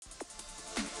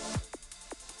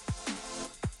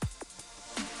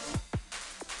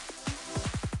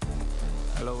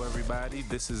everybody.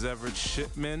 This is Everett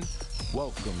Shipman.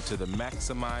 Welcome to the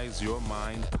Maximize Your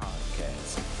Mind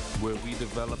podcast, where we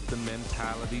develop the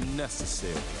mentality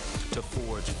necessary to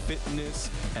forge fitness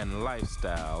and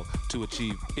lifestyle to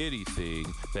achieve anything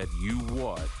that you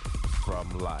want from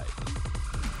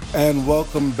life. And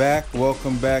welcome back,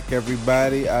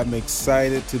 everybody. I'm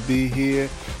excited to be here,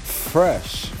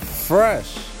 fresh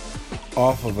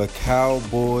off of a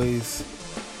Cowboys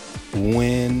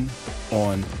win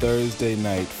on Thursday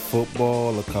Night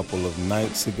Football a couple of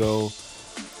nights ago.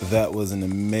 That was an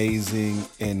amazing,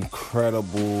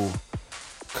 incredible,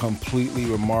 completely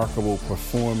remarkable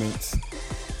performance.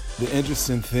 The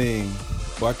interesting thing,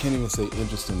 well, I can't even say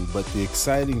interesting, but the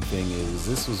exciting thing is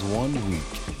this was 1 week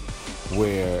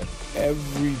where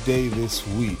every day this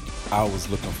week I was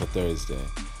looking for Thursday.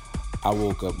 I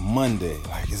woke up Monday,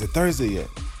 like, is it Thursday yet?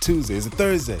 Tuesday, is it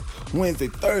Thursday? Wednesday,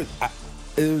 Thursday.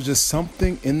 It was just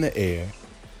something in the air,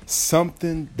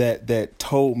 something that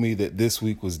told me that this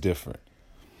week was different.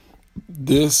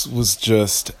 This was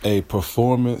just a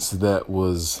performance that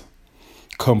was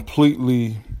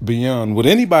completely beyond what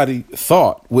anybody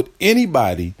thought, what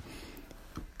anybody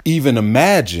even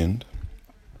imagined.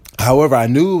 However, I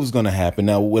knew it was going to happen.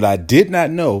 Now, what I did not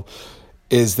know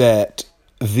is that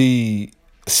the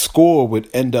score would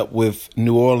end up with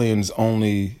New Orleans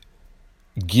only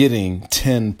getting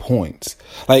 10 points.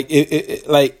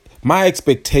 Like my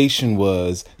expectation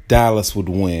was Dallas would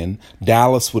win.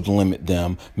 Dallas would limit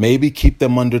them, maybe keep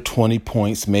them under 20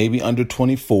 points, maybe under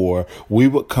 24. We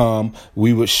would come,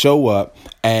 we would show up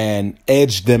and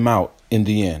edge them out in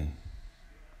the end.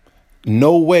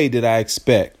 No way did I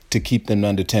expect to keep them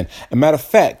under 10. As a matter of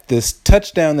fact, this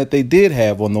touchdown that they did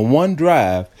have on the one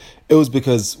drive, it was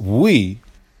because we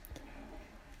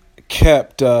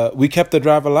kept the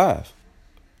drive alive.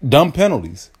 Dumb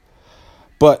penalties.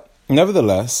 But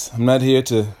nevertheless, I'm not here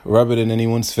to rub it in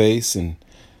anyone's face and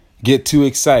get too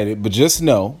excited, but just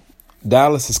know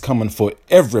Dallas is coming for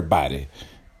everybody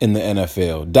in the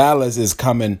NFL. Dallas is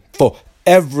coming for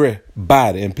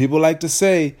everybody. And people like to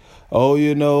say, oh,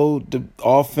 you know, the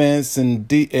offense and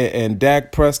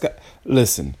Dak Prescott.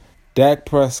 Listen, Dak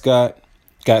Prescott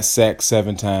got sacked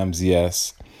 7 times,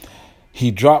 yes. He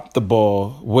dropped the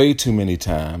ball way too many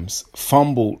times,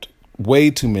 fumbled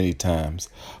way too many times.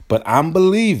 But I'm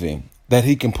believing that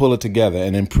he can pull it together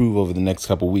and improve over the next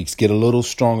couple of weeks, get a little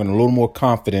stronger and a little more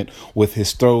confident with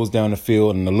his throws down the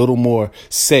field and a little more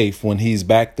safe when he's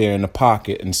back there in the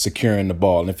pocket and securing the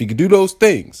ball. And if he could do those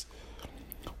things,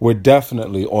 we're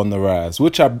definitely on the rise,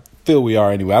 which I feel we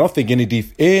are anyway. I don't think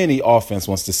any offense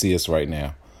wants to see us right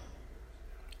now.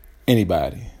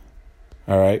 Anybody.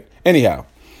 All right. Anyhow,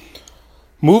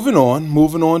 moving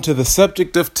on to the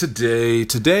subject of today.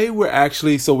 Today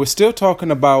we're still talking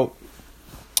about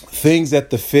things that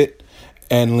the fit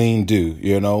and lean do.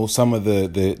 You know, some of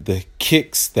the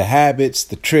kicks, the habits,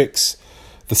 the tricks,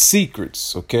 the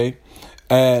secrets. Okay.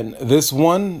 And this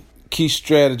one key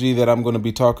strategy that I'm going to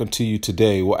be talking to you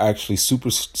today will actually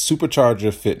supercharge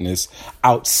your fitness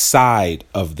outside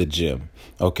of the gym.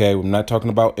 Okay, we're not talking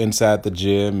about inside the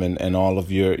gym and all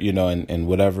of your, and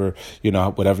whatever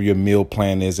your meal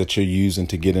plan is that you're using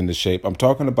to get into shape. I'm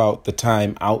talking about the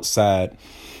time outside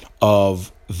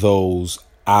of those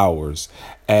hours.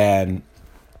 And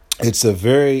it's a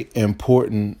very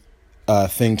important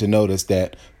thing to notice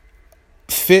that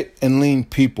fit and lean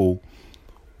people,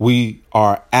 we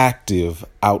are active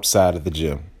outside of the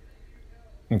gym.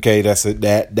 Okay,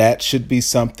 that should be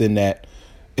something that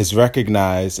is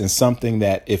recognized and something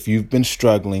that if you've been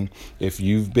struggling, if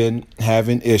you've been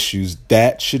having issues,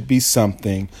 that should be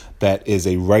something that is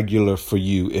a regular for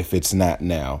you if it's not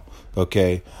now.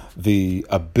 Okay, the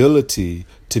ability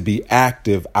to be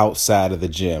active outside of the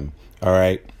gym. All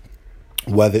right,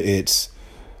 whether it's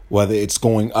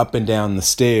going up and down the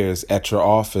stairs at your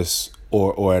office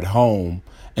or at home,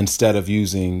 instead of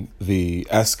using the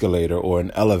escalator or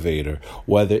an elevator,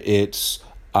 whether it's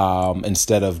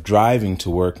instead of driving to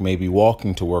work, maybe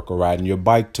walking to work or riding your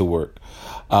bike to work,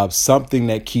 something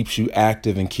that keeps you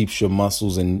active and keeps your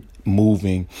muscles and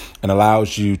moving and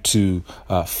allows you to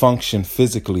function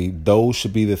physically. Those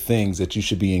should be the things that you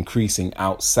should be increasing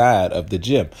outside of the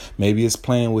gym. Maybe it's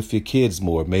playing with your kids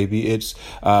more. Maybe it's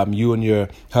you and your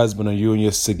husband or you and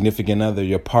your significant other,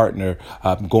 your partner,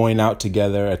 going out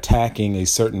together, attacking a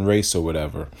certain race or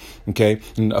whatever. Okay.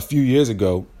 And a few years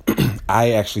ago,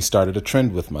 I actually started a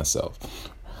trend with myself.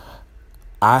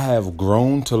 I have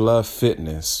grown to love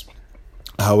fitness.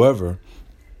 However,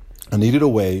 I needed a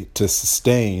way to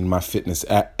sustain my fitness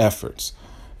efforts.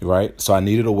 right? So I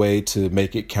needed a way to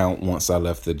make it count once I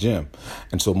left the gym.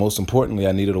 And so most importantly,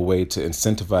 I needed a way to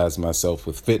incentivize myself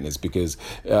with fitness because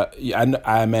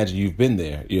I imagine you've been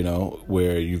there,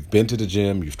 where you've been to the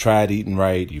gym, you've tried eating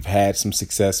right, you've had some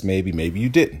success, maybe you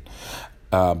didn't.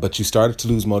 But you started to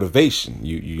lose motivation.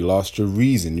 You lost your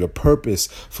reason, your purpose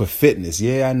for fitness.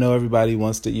 Yeah, I know everybody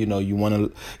wants to, you want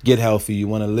to get healthy, you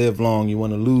want to live long, you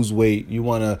want to lose weight, you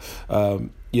want to,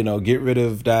 get rid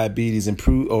of diabetes,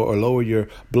 improve or lower your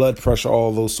blood pressure,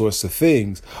 all those sorts of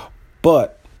things.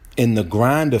 But in the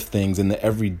grind of things, in the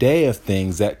everyday of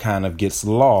things, that kind of gets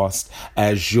lost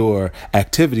as your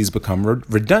activities become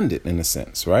redundant in a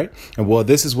sense, right? And well,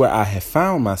 this is where I have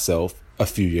found myself a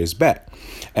few years back.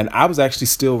 And I was actually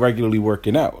still regularly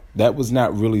working out. That was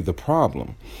not really the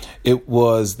problem. It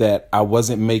was that I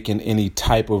wasn't making any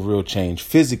type of real change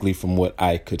physically from what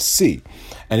I could see.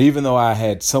 And even though I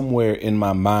had somewhere in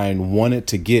my mind wanted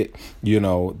to get,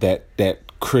 that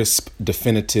crisp,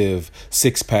 definitive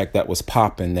six-pack that was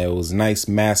popping, that was nice,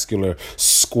 muscular,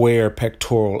 square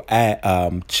pectoral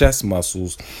chest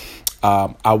muscles,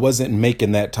 I wasn't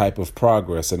making that type of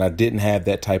progress, and I didn't have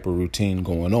that type of routine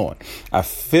going on.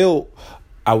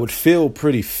 I would feel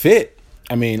pretty fit.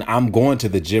 I mean, I'm going to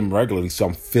the gym regularly, so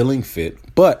I'm feeling fit,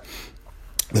 but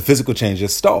the physical change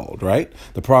just stalled, right?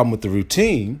 The problem with the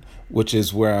routine, which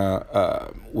is what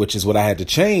I had to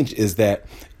change, is that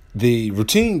the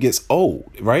routine gets old,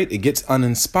 right? It gets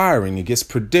uninspiring. It gets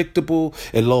predictable.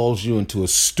 It lulls you into a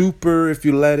stupor if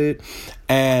you let it.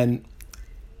 And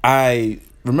I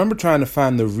remember trying to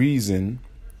find the reason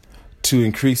to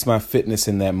increase my fitness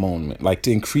in that moment, like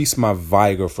to increase my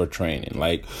vigor for training.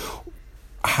 Like,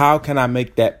 how can I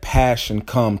make that passion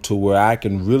come to where I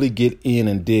can really get in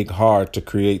and dig hard to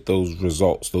create those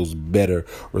results, those better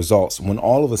results, when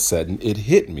all of a sudden it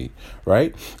hit me,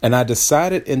 right? And I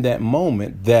decided in that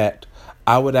moment that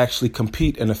I would actually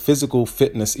compete in a physical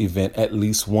fitness event at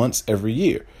least once every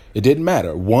year. It didn't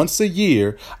matter. Once a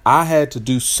year, I had to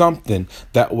do something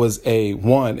that was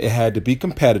it had to be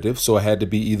competitive. So it had to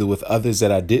be either with others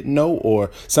that I didn't know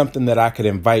or something that I could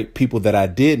invite people that I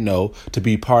did know to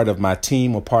be part of my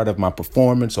team or part of my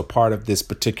performance or part of this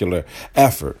particular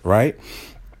effort, right?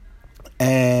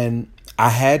 And I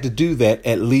had to do that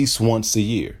at least once a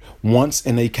year, once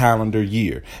in a calendar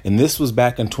year. And this was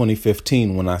back in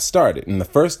 2015 when I started. And the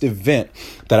first event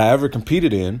that I ever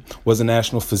competed in was a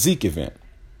national physique event.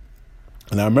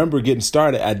 And I remember getting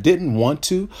started. I didn't want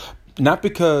to, not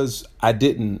because I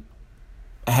didn't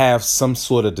have some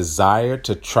sort of desire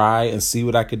to try and see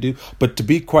what I could do, but to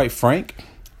be quite frank,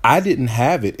 I didn't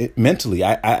have it mentally.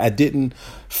 I didn't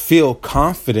feel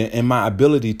confident in my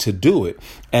ability to do it.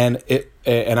 And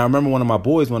I remember one of my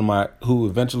boys, who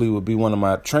eventually would be one of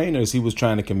my trainers, he was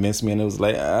trying to convince me, and it was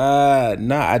like,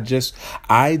 I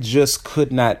just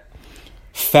could not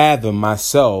fathom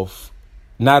myself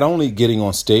not only getting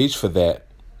on stage for that,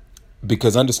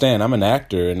 because understand, I'm an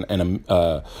actor and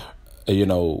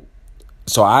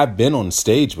so I've been on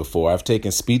stage before. I've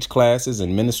taken speech classes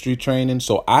and ministry training.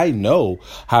 So I know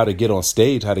how to get on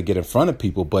stage, how to get in front of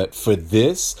people. But for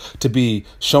this to be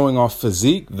showing off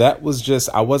physique, that was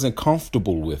I wasn't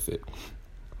comfortable with it.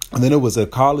 And then it was a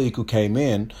colleague who came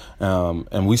in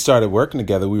and we started working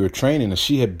together. We were training, and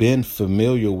she had been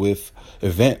familiar with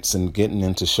events and getting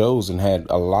into shows and had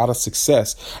a lot of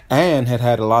success, and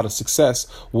had a lot of success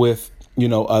with,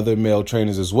 other male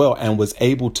trainers as well, and was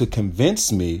able to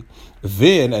convince me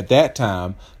then at that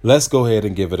time, let's go ahead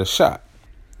and give it a shot.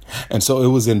 And so it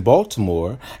was in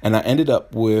Baltimore, and I ended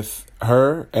up with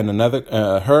her and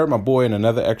my boy and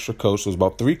another extra coach. So it was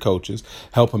about 3 coaches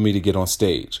helping me to get on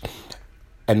stage.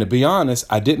 And to be honest,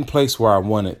 I didn't place where I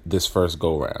wanted this first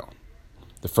go round.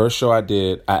 The first show I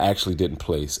did, I actually didn't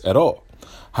place at all.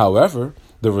 However,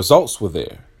 the results were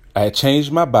there. I had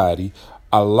changed my body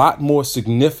a lot more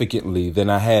significantly than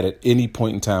I had at any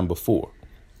point in time before.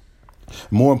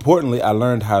 More importantly, I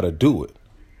learned how to do it,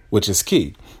 which is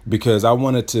key, because I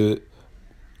wanted to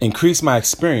increase my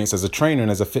experience as a trainer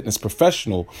and as a fitness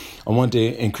professional. I wanted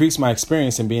to increase my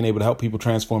experience in being able to help people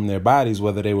transform their bodies,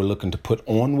 whether they were looking to put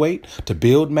on weight, to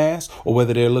build mass, or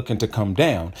whether they're looking to come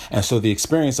down. And so the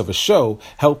experience of a show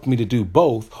helped me to do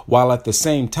both, while at the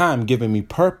same time giving me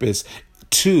purpose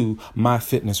to my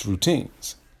fitness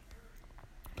routines.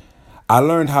 I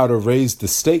learned how to raise the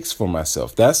stakes for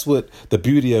myself. That's what the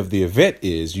beauty of the event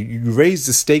is. You raise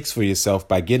the stakes for yourself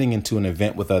by getting into an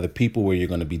event with other people where you're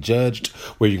going to be judged,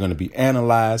 where you're going to be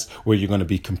analyzed, where you're going to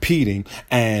be competing,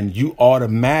 and you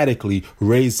automatically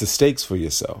raise the stakes for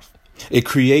yourself. It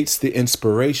creates the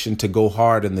inspiration to go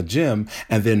hard in the gym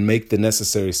and then make the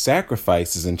necessary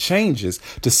sacrifices and changes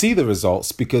to see the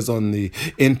results, because on the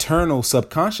internal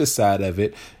subconscious side of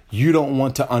it, you don't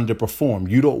want to underperform.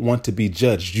 You don't want to be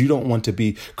judged. You don't want to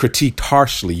be critiqued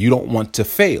harshly. You don't want to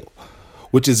fail,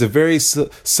 which is a very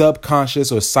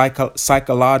subconscious or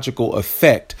psychological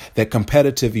effect that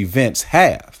competitive events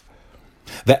have.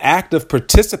 The act of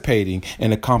participating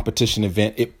in a competition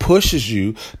event, it pushes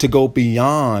you to go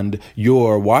beyond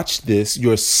your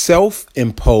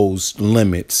self-imposed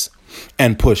limits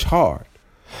and push hard.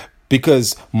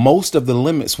 Because most of the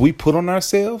limits we put on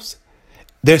ourselves,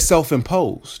 they're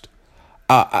self-imposed.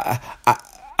 I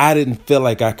didn't feel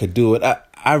like I could do it.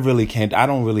 I really can't. I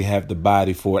don't really have the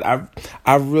body for it.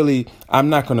 I'm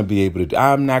not going to be able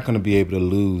to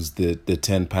lose the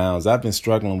 10 pounds. I've been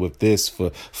struggling with this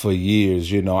for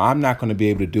years. I'm not going to be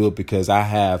able to do it because I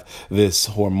have this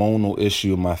hormonal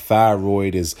issue. My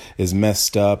thyroid is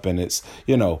messed up, and it's,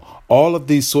 all of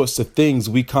these sorts of things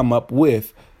we come up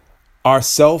with are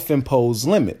self-imposed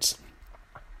limits.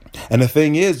 And the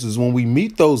thing is when we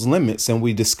meet those limits and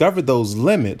we discover those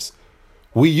limits,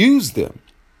 we use them.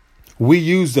 We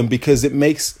use them because it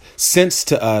makes sense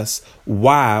to us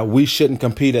why we shouldn't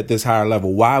compete at this higher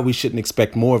level, why we shouldn't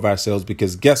expect more of ourselves,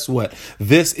 because guess what?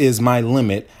 This is my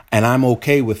limit, and I'm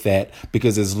okay with that,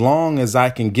 because as long as I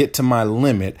can get to my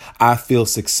limit, I feel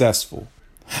successful.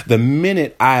 The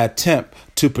minute I attempt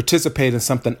to participate in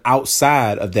something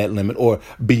outside of that limit or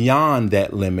beyond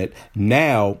that limit,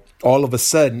 now all of a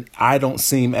sudden I don't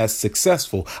seem as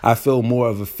successful. I feel more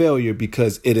of a failure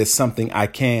because it is something I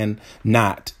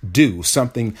cannot do,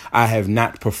 something I have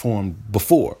not performed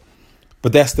before.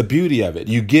 But that's the beauty of it.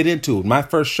 You get into it. My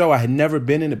first show, I had never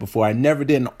been in it before. I never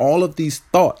did. And all of these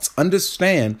thoughts,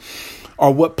 understand,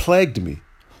 are what plagued me.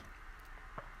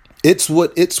 It's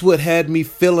what had me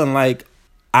feeling like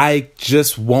I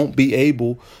just won't be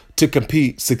able to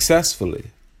compete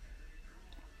successfully.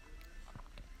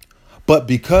 But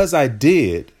because I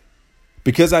decided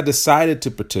to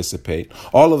participate,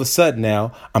 all of a sudden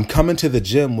now I'm coming to the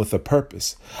gym with a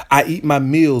purpose. I eat my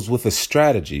meals with a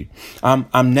strategy.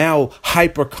 I'm now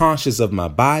hyper conscious of my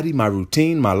body, my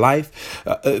routine, my life.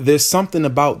 There's something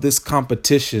about this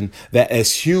competition that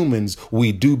as humans,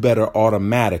 we do better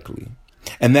automatically.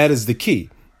 And that is the key,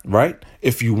 right?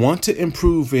 If you want to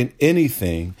improve in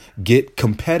anything, get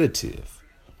competitive.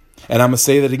 And I'm going to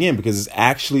say that again because it's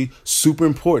actually super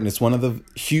important. It's one of the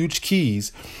huge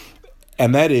keys.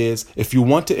 And that is, if you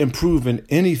want to improve in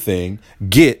anything,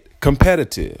 get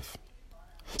competitive.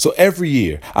 So every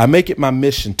year, I make it my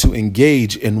mission to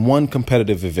engage in one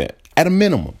competitive event at a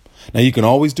minimum. Now, you can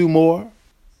always do more.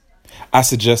 I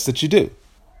suggest that you do.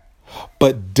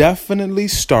 But definitely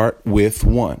start with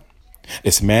one.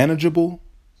 It's manageable.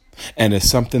 And it's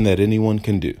something that anyone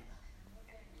can do.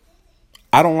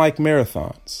 I don't like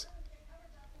marathons,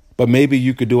 but maybe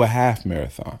you could do a half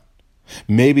marathon.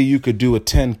 Maybe you could do a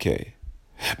 10K.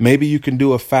 Maybe you can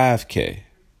do a 5K.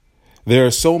 There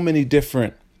are so many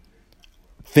different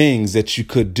things that you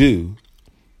could do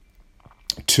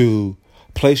to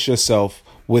place yourself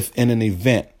within an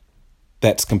event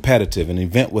that's competitive, an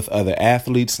event with other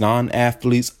athletes,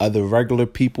 non-athletes, other regular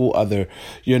people, other,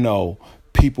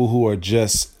 people who are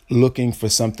just looking for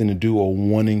something to do or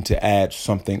wanting to add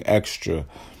something extra.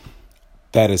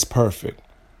 That is perfect.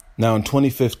 Now, in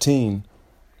 2015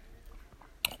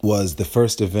 was the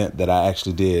first event that I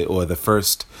actually did, or the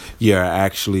first year I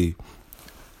actually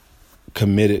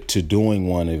committed to doing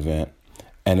one event.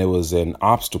 And it was an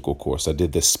obstacle course. I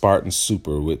did the Spartan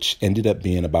Super, which ended up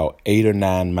being about 8 or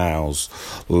 9 miles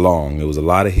long. It was a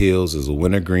lot of hills. It was a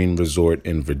wintergreen resort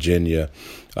in Virginia.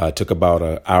 It took about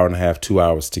an hour and a half, 2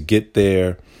 hours to get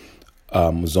there.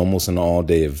 It was almost an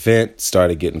all-day event.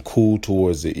 Started getting cool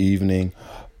towards the evening.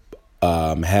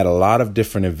 Had a lot of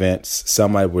different events.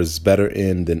 Some I was better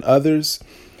in than others.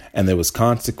 And there was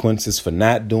consequences for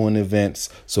not doing events.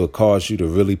 So it caused you to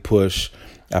really push.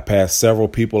 I passed several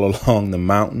people along the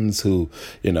mountains who,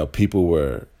 people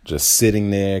were just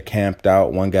sitting there, camped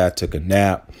out. One guy took a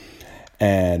nap.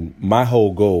 And my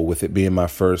whole goal with it being my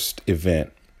first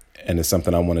event, and it's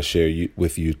something I want to share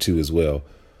with you too as well,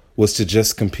 was to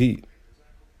just compete.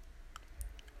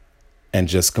 And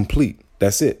just complete.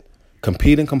 That's it.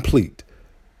 Compete and complete.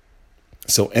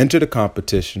 So enter the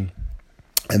competition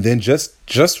and then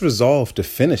just resolve to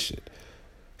finish it.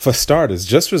 For starters,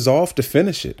 just resolve to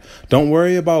finish it. Don't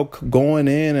worry about going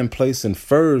in and placing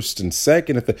first and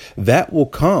second. That will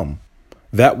come.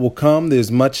 That will come.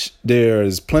 There's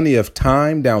plenty of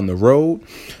time down the road,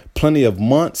 plenty of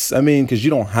months. Because you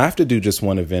don't have to do just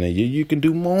one event a year. You can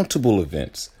do multiple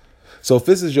events. So if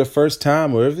this is your first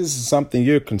time, or if this is something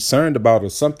you're concerned about, or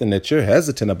something that you're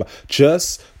hesitant about,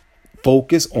 just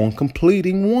focus on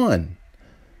completing one.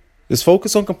 Just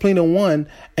focus on completing one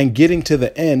and getting to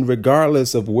the end,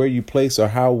 regardless of where you place or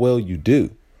how well you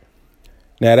do.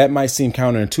 Now, that might seem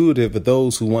counterintuitive for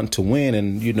those who want to win.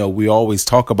 And, we always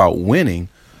talk about winning.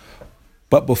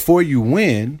 But before you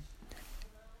win,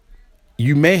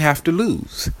 you may have to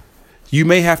lose. You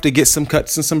may have to get some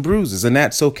cuts and some bruises, and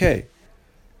that's okay.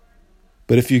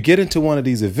 But if you get into one of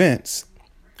these events,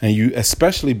 and you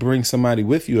especially bring somebody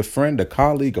with you, a friend, a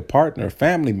colleague, a partner, a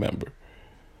family member,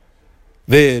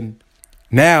 then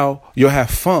now you'll have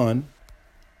fun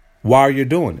while you're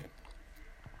doing it.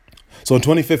 So in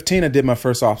 2015, I did my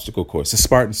first obstacle course, the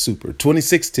Spartan Super.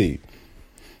 2016,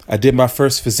 I did my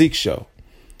first physique show.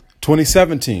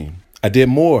 2017, I did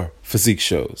more physique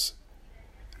shows.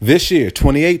 This year,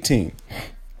 2018,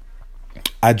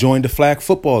 I joined the Flag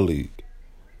Football League.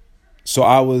 So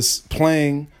I was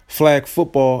playing flag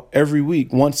football every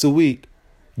week, once a week,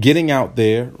 getting out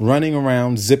there, running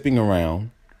around, zipping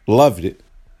around. Loved it.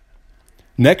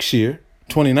 Next year,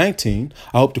 2019,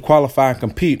 I hope to qualify and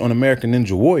compete on American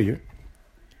Ninja Warrior.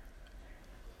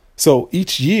 So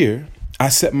each year, I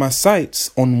set my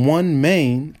sights on one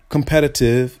main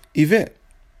competitive event.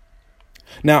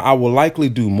 Now, I will likely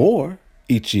do more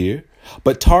each year,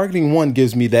 but targeting one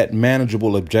gives me that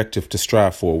manageable objective to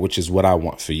strive for, which is what I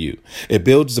want for you. It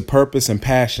builds the purpose and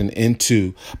passion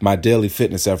into my daily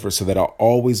fitness efforts so that I'll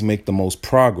always make the most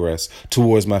progress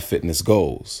towards my fitness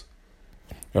goals.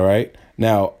 All right.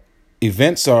 Now,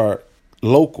 events are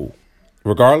local,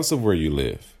 regardless of where you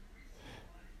live.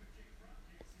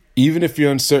 Even if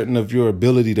you're uncertain of your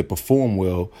ability to perform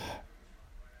well,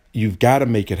 you've got to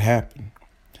make it happen.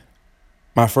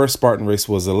 My first Spartan race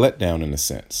was a letdown in a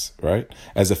sense, right?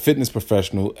 As a fitness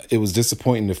professional, it was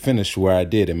disappointing to finish where I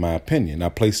did, in my opinion. I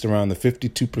placed around the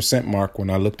 52% mark when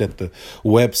I looked at the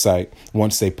website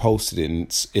once they posted it.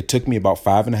 And it took me about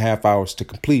 5.5 hours to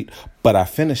complete, but I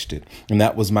finished it. And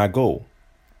that was my goal.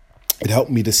 It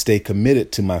helped me to stay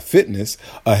committed to my fitness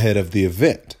ahead of the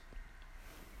event.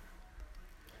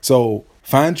 So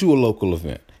find you a local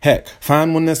event. Heck,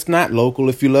 find one that's not local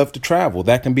if you love to travel.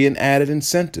 That can be an added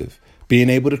incentive,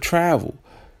 being able to travel.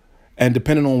 And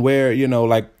depending on where,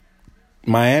 like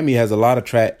Miami has a lot of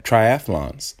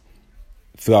triathlons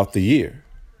throughout the year.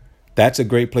 That's a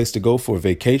great place to go for a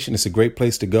vacation. It's a great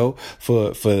place to go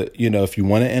for if you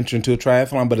want to enter into a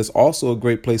triathlon, but it's also a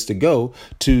great place to go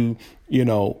to,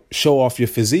 show off your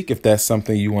physique if that's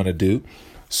something you want to do.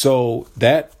 So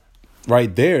that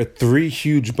right there, 3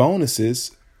 huge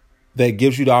bonuses that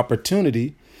gives you the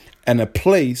opportunity and a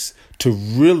place to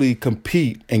really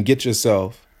compete and get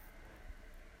yourself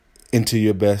into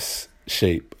your best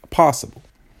shape possible.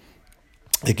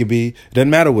 It doesn't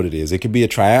matter what it is. It could be a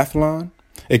triathlon.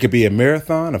 It could be a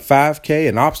marathon, a 5K,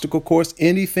 an obstacle course,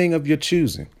 anything of your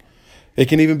choosing. It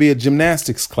can even be a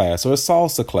gymnastics class or a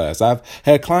salsa class. I've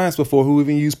had clients before who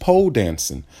even use pole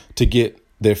dancing to get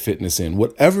their fitness in.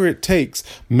 Whatever it takes,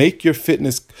 make your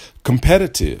fitness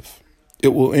competitive. It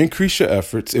will increase your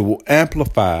efforts. It will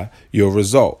amplify your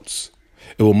results.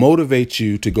 It will motivate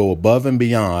you to go above and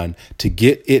beyond to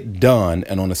get it done.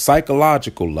 And on a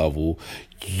psychological level,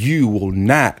 you will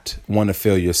not want to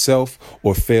fail yourself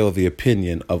or fail the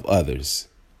opinion of others.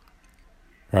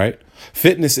 Right?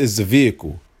 Fitness is the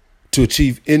vehicle to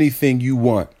achieve anything you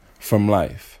want from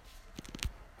life.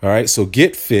 All right. So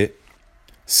get fit,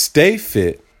 stay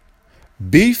fit,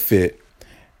 be fit,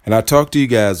 and I'll talk to you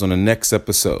guys on the next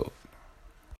episode.